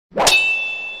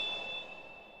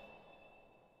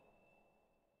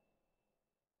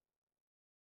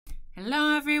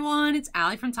Hello everyone, it's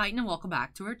Allie from Titan and welcome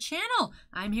back to our channel.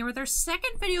 I'm here with our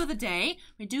second video of the day.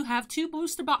 We do have two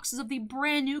booster boxes of the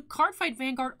brand new Cardfight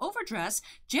Vanguard overdress,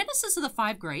 Genesis of the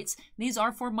 5 Greats. These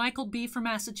are for Michael B from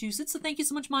Massachusetts, so thank you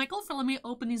so much Michael for letting me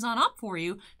open these on up for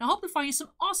you. And I hope to find you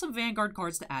some awesome Vanguard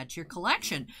cards to add to your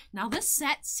collection. Now this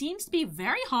set seems to be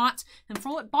very hot, and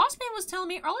from what Bossman was telling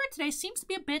me earlier today, seems to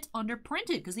be a bit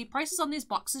underprinted because the prices on these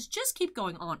boxes just keep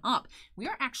going on up. We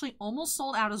are actually almost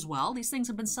sold out as well. These things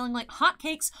have been selling like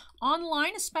hotcakes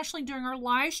online, especially during our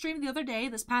live stream the other day,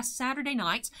 this past Saturday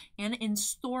night, and in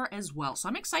store as well. So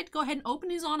I'm excited to go ahead and open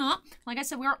these on up. Like I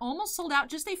said, we are almost sold out,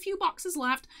 just a few boxes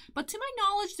left, but to my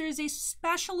knowledge, there is a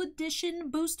special edition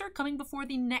booster coming before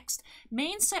the next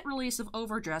main set release of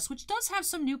overdress, which does have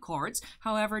some new cards,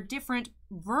 however, different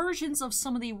versions of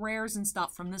some of the rares and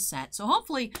stuff from this set. So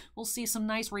hopefully we'll see some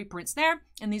nice reprints there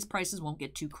and these prices won't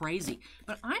get too crazy.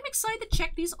 But I'm excited to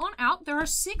check these on out. There are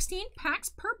 16 packs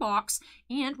per box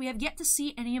and we have yet to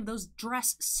see any of those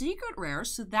dress secret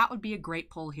rares, so that would be a great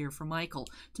pull here for Michael.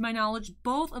 To my knowledge,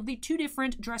 both of the two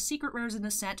different dress secret rares in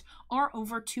the set are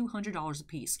over $200 a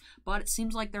piece, but it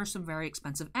seems like there are some very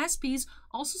expensive SPs,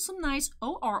 also some nice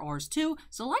ORRs too.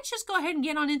 So let's just go ahead and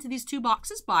get on into these two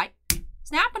boxes by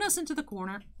snapping us into the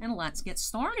corner, and let's get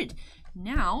started.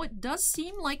 Now, it does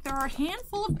seem like there are a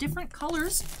handful of different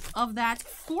colors of that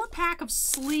 4-pack of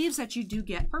sleeves that you do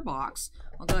get per box.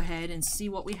 I'll go ahead and see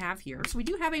what we have here. So we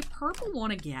do have a purple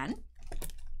one again.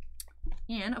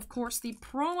 And, of course, the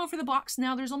promo for the box.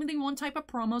 Now, there's only one type of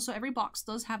promo, so every box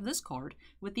does have this card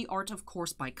with the art, of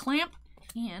course, by Clamp.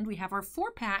 And we have our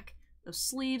 4-pack of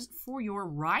sleeves for your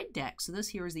ride deck. So this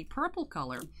here is the purple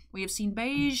color. We have seen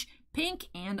beige, pink,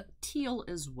 and teal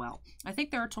as well. I think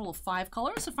there are a total of 5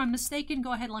 colors. If I'm mistaken,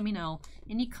 go ahead and let me know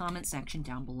in the comment section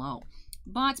down below.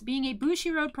 But being a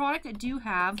Bushiroad product, I do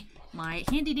have my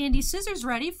handy dandy scissors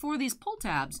ready for these pull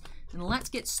tabs. And let's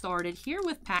get started here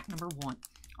with pack number 1.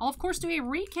 I'll of course do a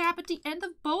recap at the end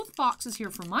of both boxes here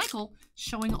for Michael,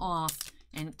 showing off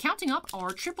and counting up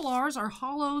our triple R's, our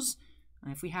hollows,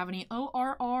 if we have any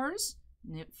ORRs,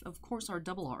 and if, of course, our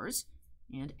double R's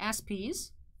and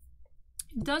SPs.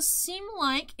 It does seem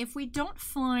like if we don't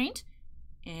find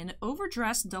an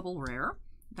overdress double rare,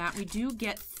 that we do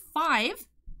get 5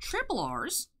 triple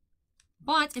R's.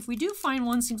 But if we do find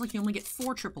one, seems like you only get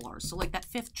 4 triple R's. So like that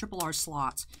 5th triple R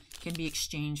slot can be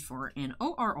exchanged for an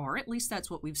ORR. At least that's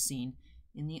what we've seen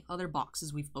in the other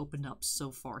boxes we've opened up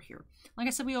so far here. Like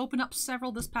I said, we opened up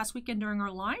several this past weekend during our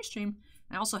live stream.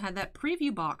 I also had that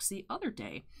preview box the other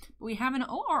day. But we have an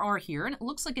ORR here, and it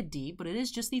looks like a D, but it is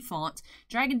just the font.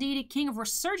 Dragon Deity, King of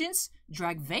Resurgence,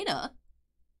 Dragveda.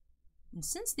 And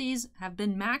since these have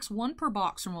been max 1 per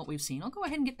box from what we've seen, I'll go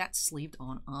ahead and get that sleeved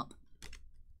on up.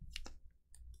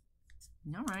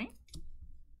 Alright.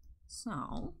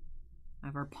 So, I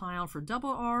have our pile for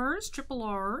double R's, triple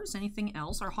R's, anything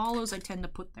else. Our hollows I tend to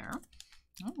put there.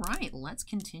 Alright, let's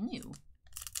continue.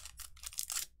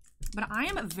 But I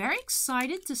am very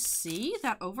excited to see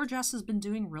that overdress has been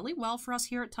doing really well for us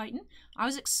here at Titan. I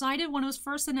was excited when it was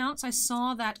first announced. I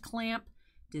saw that Clamp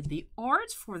did the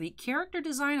art for the character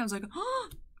design. I was like, oh,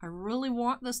 I really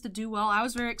want this to do well. I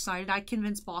was very excited. I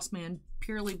convinced Bossman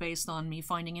purely based on me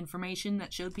finding information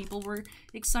that showed people were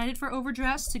excited for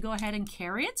overdress to go ahead and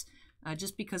carry it.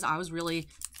 Just because I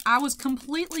was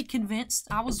completely convinced.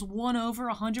 I was won over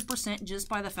 100% just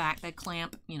by the fact that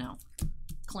Clamp,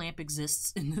 Clamp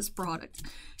exists in this product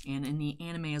and in the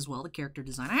anime as well, the character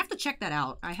design. I have to check that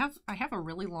out. I have a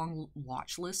really long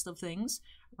watch list of things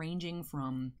ranging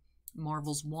from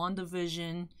Marvel's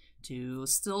WandaVision to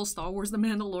still Star Wars The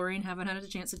Mandalorian. Haven't had a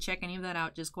chance to check any of that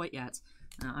out just quite yet.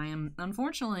 I am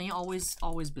unfortunately always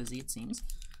busy, it seems.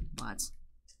 But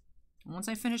once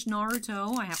I finish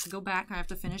Naruto, I have to go back. I have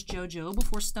to finish JoJo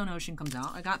before Stone Ocean comes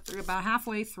out. I got about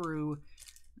halfway through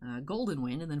Golden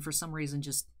Wind and then for some reason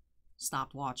just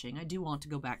stopped watching. I do want to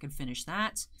go back and finish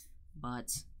that,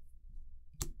 but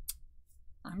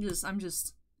I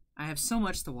have so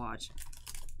much to watch.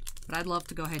 But I'd love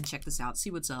to go ahead and check this out,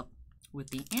 see what's up with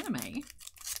the anime.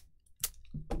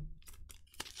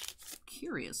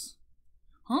 Curious.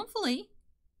 Hopefully,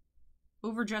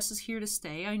 overdress is here to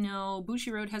stay. I know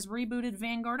Bushiroad has rebooted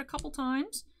Vanguard a couple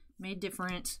times, made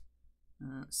different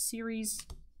series.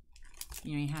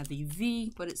 You had the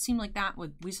V, but it seemed like that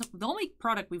would the only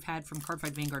product we've had from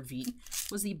Cardfight Vanguard V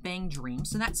was the Bang Dream,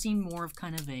 so that seemed more of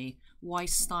kind of a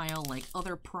Weiss style, like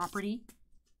other property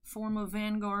form of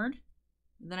Vanguard.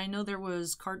 Then I know there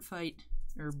was Cardfight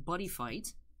or Buddy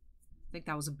Fight. I think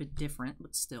that was a bit different,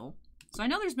 but still. So I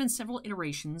know there's been several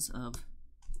iterations of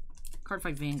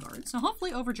Cardfight Vanguard. So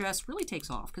hopefully overdress really takes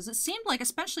off, because it seemed like,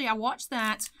 especially I watched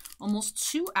that almost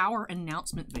 2-hour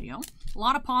announcement video. A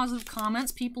lot of positive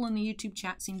comments. People in the YouTube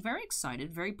chat seemed very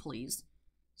excited, very pleased.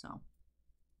 So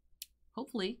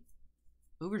hopefully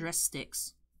overdress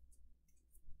sticks.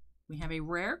 We have a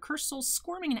rare Cursed Soul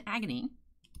Squirming in Agony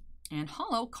and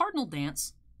Hollow Cardinal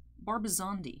Dance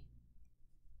Barbizandi.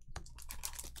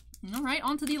 All right,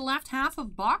 on to the left half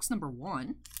of box number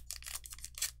 1.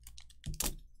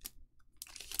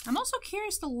 I'm also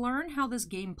curious to learn how this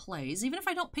game plays. Even if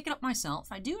I don't pick it up myself,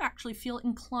 I do actually feel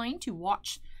inclined to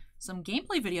watch some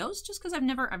gameplay videos, just because I've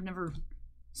never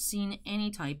seen any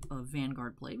type of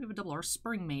Vanguard play. We have a double R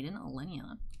Spring Maiden,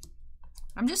 Alenia.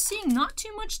 I'm just seeing not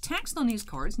too much text on these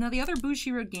cards. Now, the other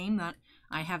Bushiroad game that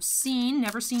I have seen,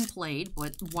 never seen played,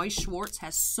 but Weiss Schwarz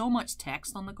has so much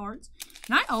text on the cards.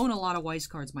 And I own a lot of Weiss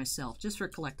cards myself, just for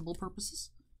collectible purposes,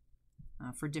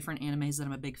 for different animes that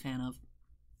I'm a big fan of.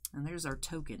 And there's our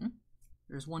token.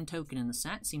 There's one token in the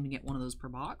set. Seem to get one of those per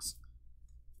box.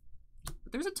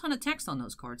 But there's a ton of text on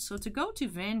those cards. So to go to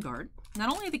Vanguard, not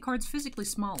only are the cards physically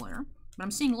smaller, but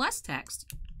I'm seeing less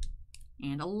text.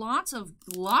 And a lot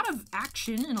of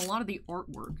action in a lot of the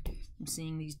artwork. I'm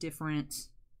seeing these different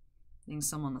things,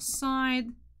 some on the side.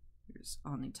 Here's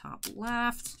on the top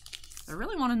left. I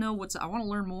really want to know I want to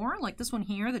learn more. Like this one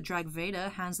here, the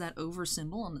Dragveda has that over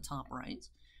symbol on the top right.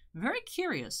 I'm very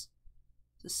curious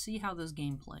to see how this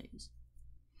game plays.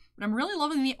 But I'm really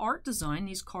loving the art design.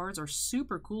 These cards are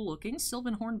super cool looking.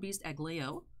 Sylvan Hornbeast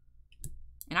Agleo.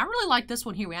 And I really like this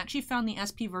one here. We actually found the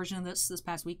SP version of this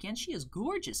past weekend. She is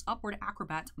gorgeous. Upward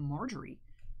Acrobat Marjorie.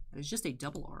 That is just a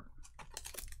double R.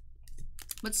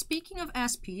 But speaking of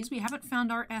SPs, we haven't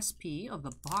found our SP of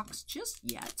the box just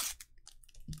yet.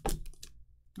 And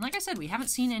like I said, we haven't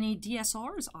seen any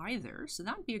DSRs either. So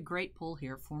that would be a great pull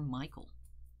here for Michael.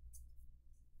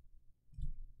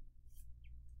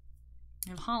 We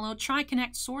have Hollow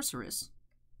Tri-Connect Sorceress.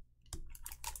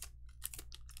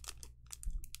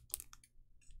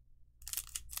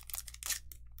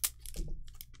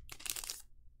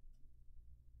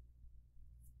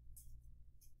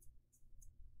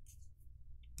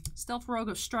 Stealth Rogue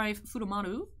of Strife,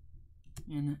 Fudomaru.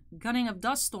 And Gunning of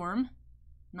Duststorm,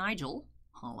 Nigel,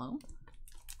 Hollow.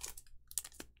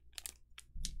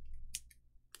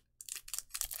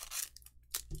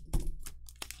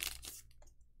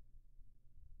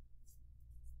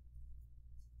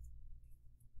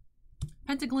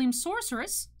 Pentagleam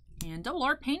Sorceress, and double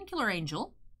R Painkiller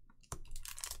Angel.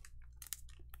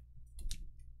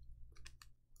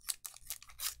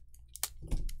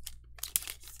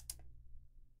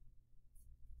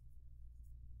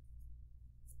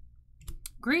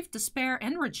 Grief, Despair,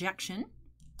 and Rejection.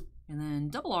 And then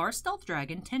double R Stealth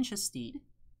Dragon, Tensha Steed.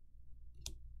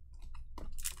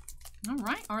 All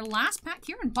right, our last pack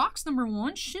here in box number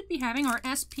 1 should be having our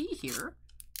SP here.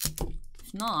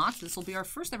 If not, this will be our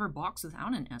first ever box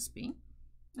without an SP.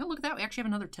 Oh, look at that. We actually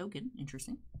have another token.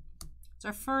 Interesting. It's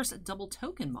our first double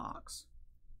token box.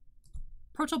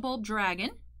 Protobulb Dragon,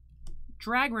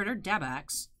 Drag Ritter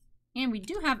Dabax, and we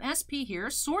do have SP here.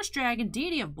 Source Dragon,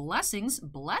 Deity of Blessings,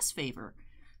 Bless Favor.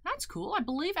 That's cool. I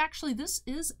believe actually this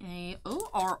is a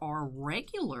ORR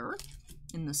regular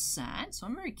in the set, so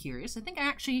I'm very curious. I think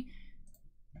I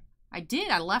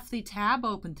left the tab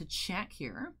open to check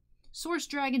here. Source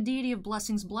Dragon, Deity of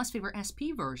Blessings, Bless Favor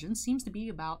SP version seems to be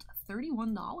about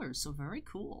 $31, so very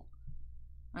cool.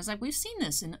 I was like, we've seen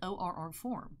this in ORR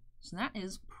form, so that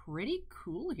is pretty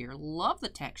cool here. Love the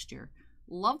texture,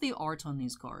 love the art on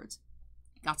these cards.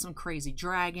 Got some crazy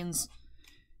dragons,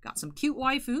 got some cute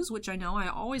waifus, which I know I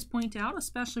always point out,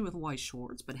 especially with Weiss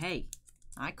Schwarz, but hey,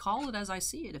 I call it as I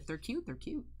see it. If they're cute, they're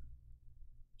cute.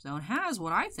 So it has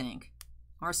what I think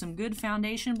are some good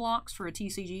foundation blocks for a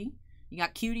TCG. You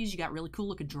got cuties, you got really cool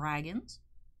looking dragons.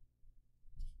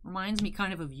 Reminds me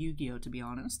kind of Yu-Gi-Oh, to be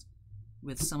honest,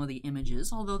 with some of the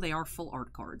images, although they are full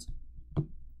art cards.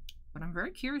 But I'm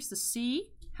very curious to see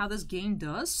how this game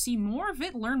does, see more of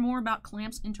it, learn more about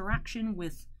Clamp's interaction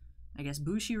with, I guess,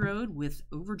 Bushiroad, with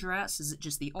overdress. Is it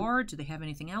just the art? Do they have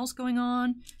anything else going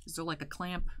on? Is there like a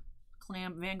Clamp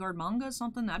Vanguard manga or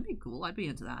something? That'd be cool. I'd be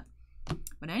into that.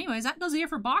 But anyways, that does it here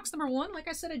for box number 1. Like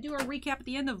I said, I do a recap at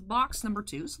the end of box number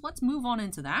 2. So let's move on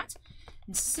into that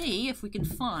and see if we can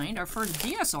find our first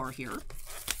DSR here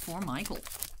for Michael.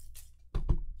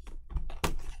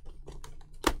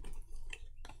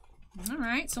 All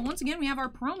right, so once again, we have our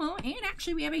promo, and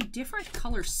actually we have a different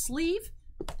color sleeve.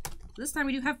 This time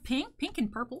we do have pink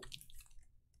and purple.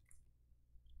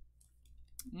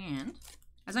 And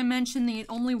as I mentioned, the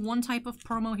only one type of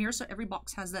promo here, so every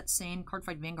box has that same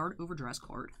Cardfight Vanguard overdress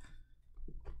card.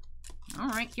 All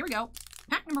right, here we go.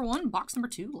 pack number 1, box number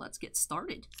 2. Let's get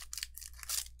started.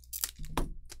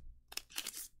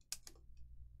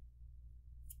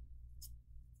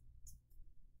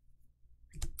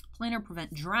 Planar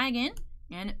Prevent Dragon,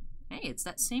 and hey, it's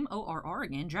that same ORR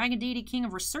again. Dragon Deity, King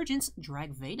of Resurgence,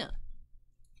 Dragveda.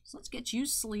 So let's get you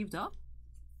sleeved up.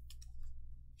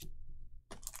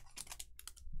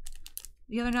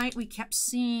 The other night we kept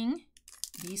seeing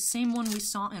the same one we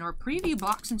saw in our preview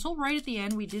box until right at the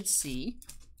end we did see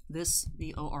this,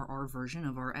 the ORR version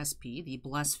of our SP, the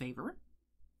Bless Favor.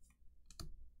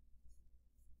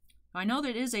 I know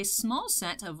that it is a small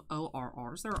set of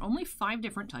ORRs. There are only 5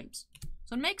 different types.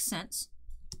 So it makes sense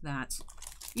that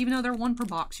even though they're 1 per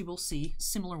box, you will see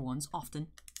similar ones often,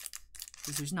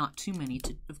 because there's not too many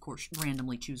to, of course,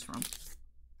 randomly choose from.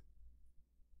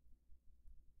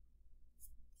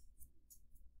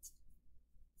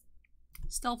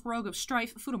 Stealth Rogue of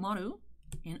Strife, Fudomaru,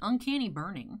 and Uncanny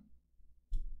Burning.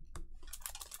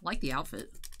 Like the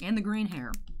outfit and the green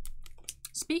hair.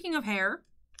 Speaking of hair,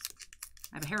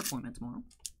 I have a hair appointment tomorrow.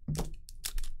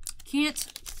 Can't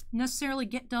necessarily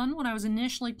get done what I was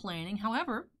initially planning.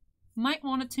 However, might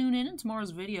want to tune in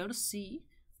tomorrow's video to see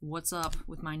what's up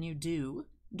with my new do.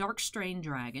 Dark Strain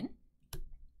Dragon.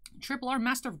 Triple R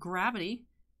Master of Gravity,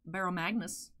 Barrow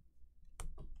Magnus.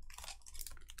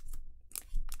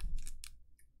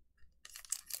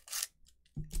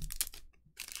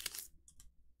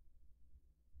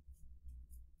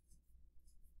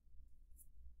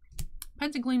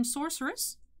 Pentagleam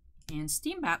Sorceress, and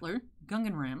Steam Battler,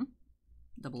 Gungan Ram,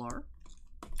 double R.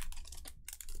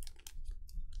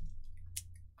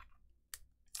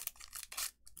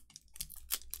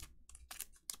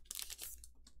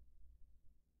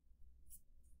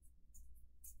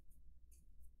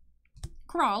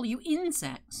 Crawl, you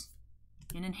insects,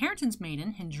 and Inheritance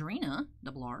Maiden, Hendrina,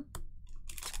 double R.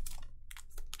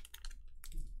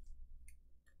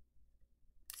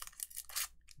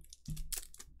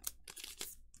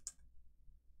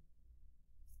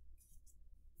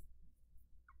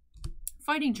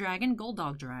 Fighting Dragon, Gold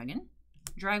Dog Dragon,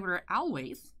 Dragwater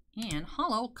Alwaith, and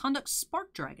Hollow Conduct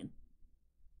Spark Dragon.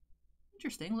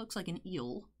 Interesting, looks like an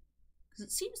eel, because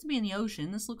it seems to be in the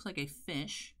ocean. This looks like a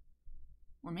fish,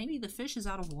 or maybe the fish is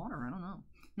out of water, I don't know.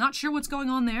 Not sure what's going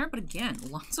on there, but again,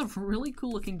 lots of really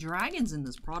cool looking dragons in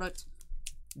this product.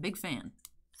 Big fan.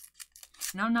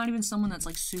 And I'm not even someone that's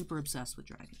like super obsessed with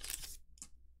dragons.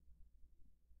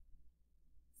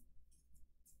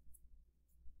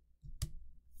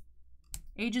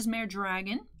 Aegis Mare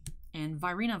Dragon, and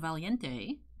Virina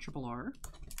Valiente, triple R.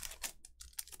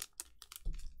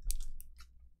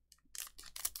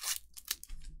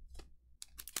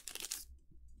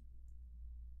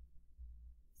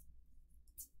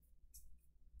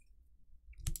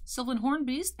 Sylvan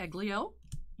Hornbeast, Eglio,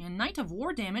 and Knight of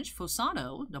War Damage,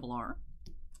 Fosado, double R.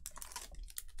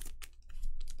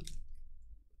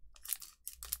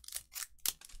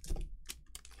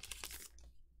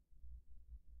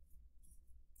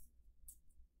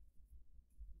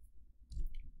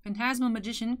 Phantasma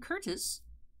Magician Curtis,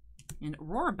 and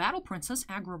Aurora Battle Princess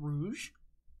Agra Rouge.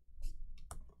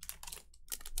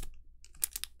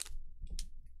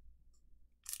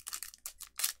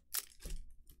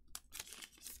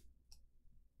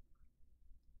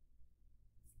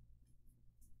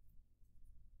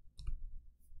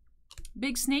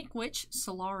 Big Snake Witch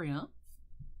Solaria,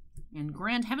 and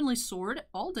Grand Heavenly Sword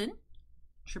Alden,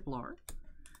 triple R.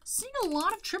 Seeing a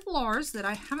lot of triple R's that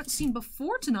I haven't seen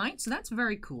before tonight, so that's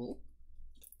very cool.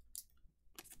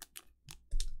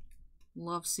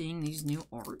 Love seeing these new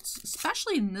arts,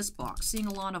 especially in this box, seeing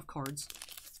a lot of cards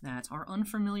that are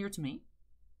unfamiliar to me.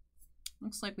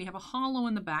 Looks like we have a hollow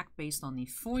in the back based on the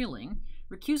foiling.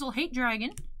 Recusal Hate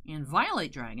Dragon and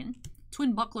Violate Dragon.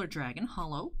 Twin Buckler Dragon,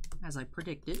 hollow, as I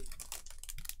predicted.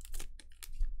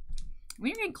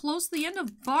 We're getting close to the end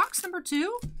of box number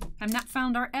 2. Have not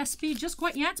found our SP just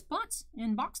quite yet, but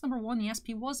in box number 1, the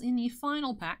SP was in the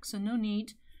final pack, so no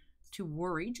need to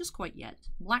worry just quite yet.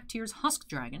 Black Tears Husk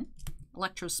Dragon,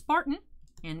 Electro Spartan,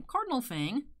 and Cardinal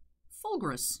Fang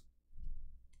Fulgurus.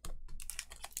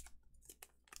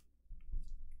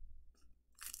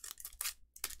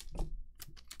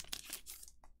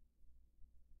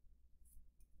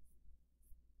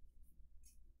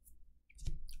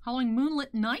 Howling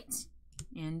Moonlit Knight,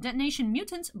 and Detonation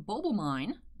Mutant Bulbul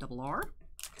Mine, double R.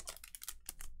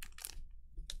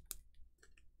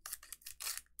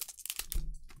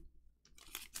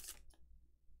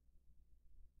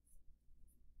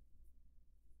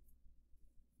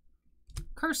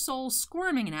 Cursed Soul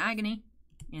Squirming in Agony,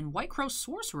 and White Crow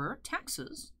Sorcerer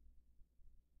Taxes.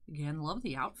 Again, love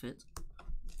the outfit.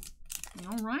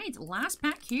 All right, last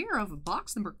pack here of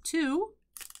box number 2.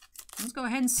 Let's go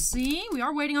ahead and see. We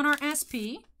are waiting on our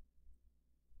SP.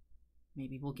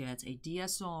 Maybe we'll get a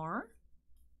DSR.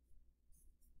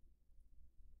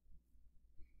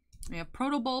 We have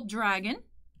Protobulb Dragon,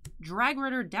 Drag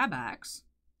Ritter Dabax,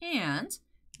 and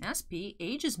SP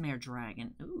Aegismere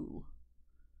Dragon. Ooh.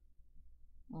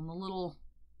 On the little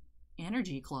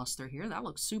energy cluster here. That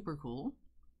looks super cool.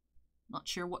 Not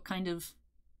sure what kind of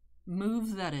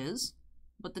move that is,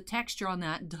 but the texture on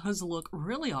that does look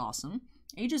really awesome.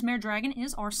 Aegismere Dragon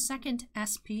is our second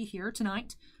SP here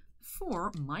tonight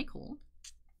for Michael.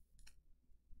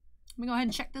 Let me go ahead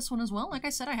and check this one as well. Like I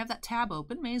said, I have that tab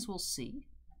open. May as well see.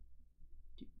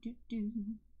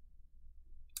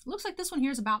 Looks like this one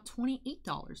here is about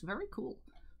 $28. Very cool.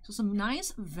 So some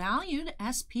nice valued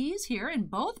SPs here in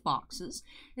both boxes.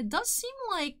 It does seem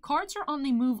like cards are on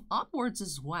the move upwards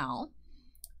as well.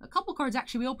 A couple cards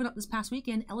actually we opened up this past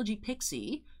weekend. Elegy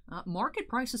Pixie. Market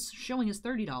price is showing as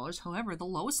 $30. However, the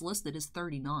lowest listed is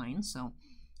 $39. So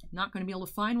not going to be able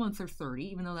to find one for $30,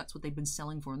 even though that's what they've been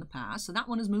selling for in the past. So that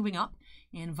one is moving up.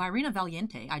 And Virina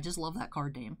Valiente. I just love that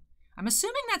card name. I'm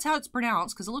assuming that's how it's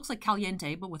pronounced because it looks like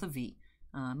Caliente, but with a V.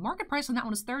 Market price on that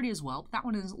one is $30 as well, but that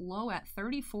one is low at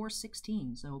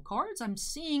 $34.16. So cards I'm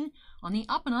seeing on the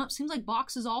up and up. Seems like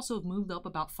boxes also have moved up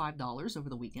about $5 over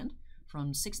the weekend,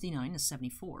 from $69 to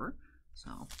 $74.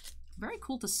 So very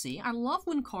cool to see. I love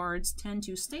when cards tend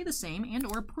to stay the same and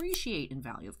or appreciate in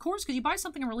value. Of course, because you buy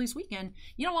something on release weekend,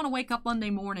 you don't want to wake up Monday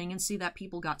morning and see that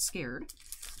people got scared,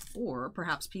 or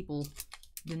perhaps people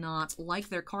did not like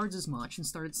their cards as much and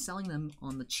started selling them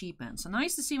on the cheap end. So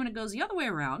nice to see when it goes the other way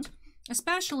around.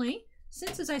 Especially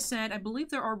since, as I said, I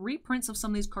believe there are reprints of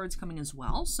some of these cards coming as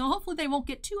well. So hopefully they won't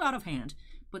get too out of hand,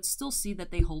 but still see that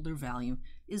they hold their value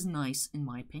is nice in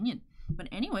my opinion. But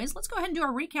anyways, let's go ahead and do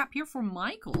our recap here for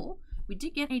Michael. We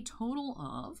did get a total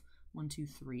of 1, 2,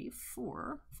 3,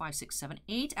 4, 5, 6, 7,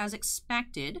 8 as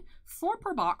expected. 4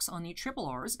 per box on the triple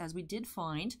R's, as we did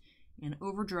find an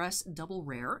overdress double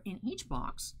rare in each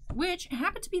box, which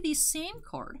happened to be the same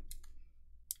card.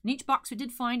 In each box, we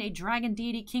did find a Dragon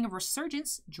Deity King of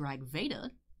Resurgence, Drag Veda.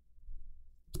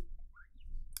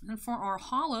 And for our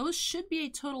hollows, should be a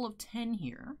total of 10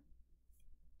 here.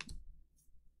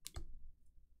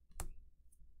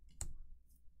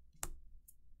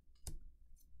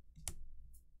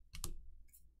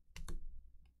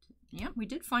 Yep, we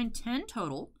did find 10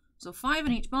 total, so 5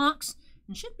 in each box,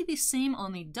 and should be the same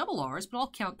on the double R's, but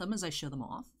I'll count them as I show them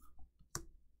off.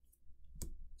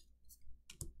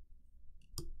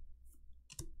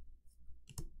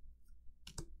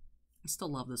 I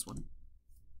still love this one.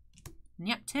 And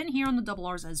yep, 10 here on the double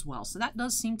R's as well. So that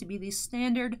does seem to be the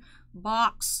standard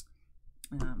box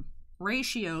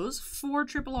ratios. 4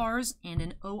 triple R's and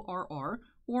an ORR,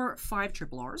 or 5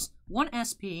 triple R's, 1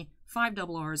 SP, 5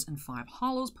 double R's, and 5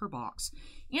 hollows per box.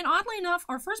 And oddly enough,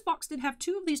 our first box did have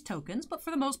 2 of these tokens, but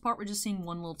for the most part, we're just seeing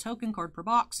 1 little token card per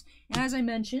box. And as I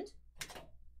mentioned,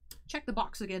 check the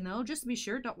box again though, just to be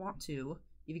sure. Don't want to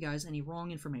give you guys any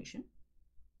wrong information.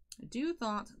 I do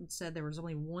thought it said there was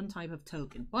only 1 type of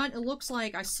token, but it looks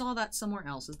like I saw that somewhere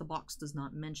else, as the box does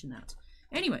not mention that.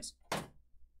 Anyways,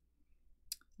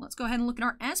 let's go ahead and look at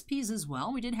our SPs as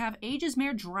well. We did have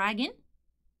Aegismere Dragon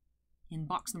in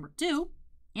box number 2,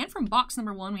 and from box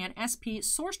number 1, we had SP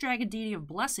Source Dragon Deity of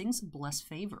Blessings, Bless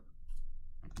Favor.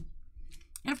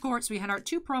 And of course, we had our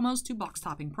 2 promos, 2 box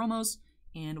topping promos,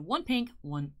 and 1 pink,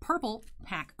 1 purple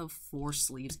pack of 4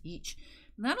 sleeves each.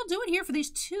 That'll do it here for these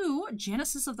 2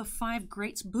 Genesis of the 5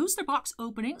 Greats booster box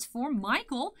openings for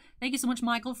Michael. Thank you so much,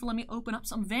 Michael, for letting me open up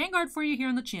some Vanguard for you here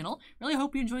on the channel. Really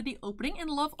hope you enjoyed the opening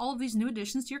and love all of these new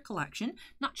additions to your collection.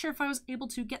 Not sure if I was able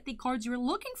to get the cards you were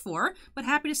looking for, but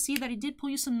happy to see that he did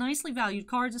pull you some nicely valued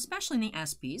cards, especially in the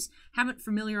SPs. Haven't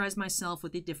familiarized myself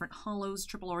with the different hollows,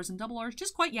 triple R's, and double R's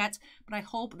just quite yet, but I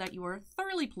hope that you are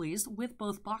thoroughly pleased with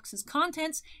both boxes'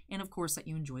 contents and, of course, that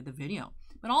you enjoyed the video.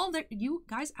 But all of you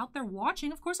guys out there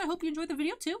watching, of course, I hope you enjoyed the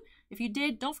video too. If you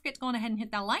did, don't forget to go on ahead and hit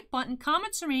that like button.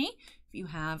 Comments for me. If you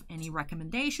have any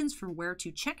recommendations for where to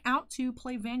check out to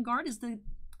play Vanguard, is the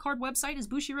card website, is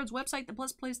Bushiroad's website the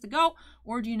best place to go?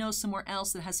 Or do you know somewhere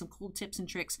else that has some cool tips and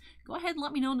tricks? Go ahead and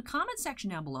let me know in the comment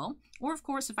section down below. Or, of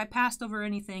course, if I passed over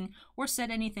anything or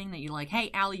said anything that you're like, hey,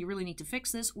 Allie, you really need to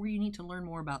fix this, or you need to learn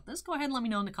more about this, go ahead and let me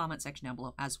know in the comment section down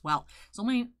below as well. It's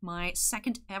only my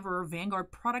 2nd ever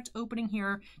Vanguard product opening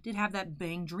here. Did have that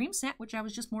Bang Dream set, which I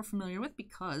was just more familiar with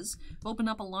because I've opened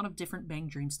up a lot of different Bang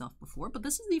Dream stuff before, but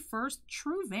this is the first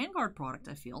true Vanguard product,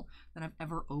 I feel, that I've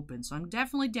ever opened. So I'm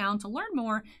definitely down to learn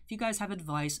more. If you guys have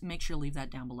advice, make sure to leave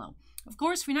that down below. Of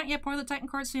course, if you're not yet part of the Titan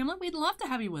Cards family, we'd love to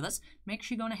have you with us. Make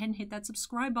sure you go ahead and hit that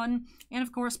subscribe button. And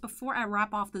of course, before I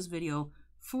wrap off this video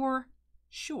for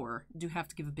sure, do have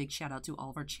to give a big shout out to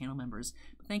all of our channel members.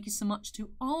 But thank you so much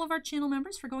to all of our channel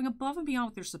members for going above and beyond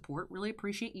with your support. Really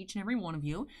appreciate each and every one of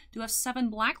you. Do have 7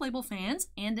 Black Label fans,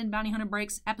 and in Bounty Hunter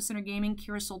Breaks, Epicenter Gaming,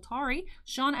 Kira Soltari,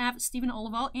 Sean F., Stephen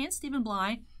Olival, and Stephen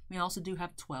Bly. We also do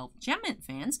have 12 Gemmint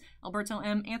fans: Alberto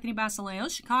M., Anthony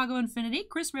Basileos, Chicago Infinity,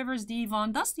 Chris Rivers, D.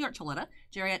 Vaughn, Dusty Archuleta,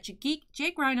 Geriatric Geek,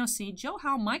 Jake Rhino C., Joe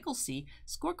Howe, Michael C.,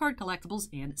 Scorecard Collectibles,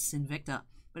 and Sinvicta.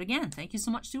 But again, thank you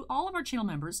so much to all of our channel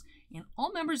members, and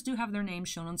all members do have their names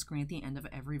shown on screen at the end of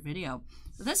every video.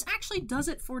 So this actually does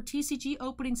it for TCG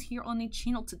openings here on the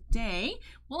channel today.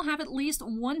 We'll have at least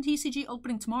one TCG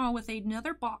opening tomorrow with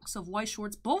another box of Weiss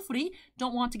Schwarz Bofody.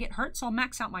 Don't want to get hurt, so I'll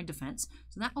max out my defense.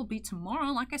 So that will be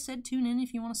tomorrow. Like I said, tune in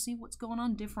if you want to see what's going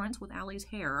on different with Allie's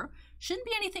hair. Shouldn't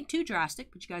be anything too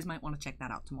drastic, but you guys might want to check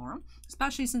that out tomorrow,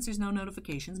 especially since there's no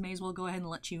notifications. May as well go ahead and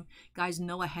let you guys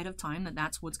know ahead of time that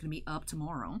that's what's going to be up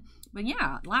tomorrow. But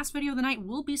yeah, last video of the night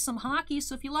will be some hockey,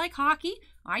 so if you like hockey,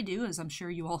 I do, as I'm sure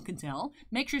you all can tell,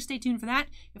 make sure to stay tuned for that.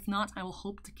 If not, I will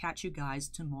hope to catch you guys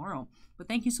tomorrow. But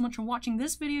thank you so much for watching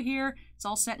this video here. It's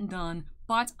all set and done,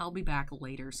 but I'll be back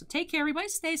later. So take care, everybody.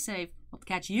 Stay safe. Hope to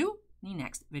catch you in the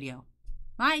next video.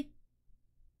 Bye.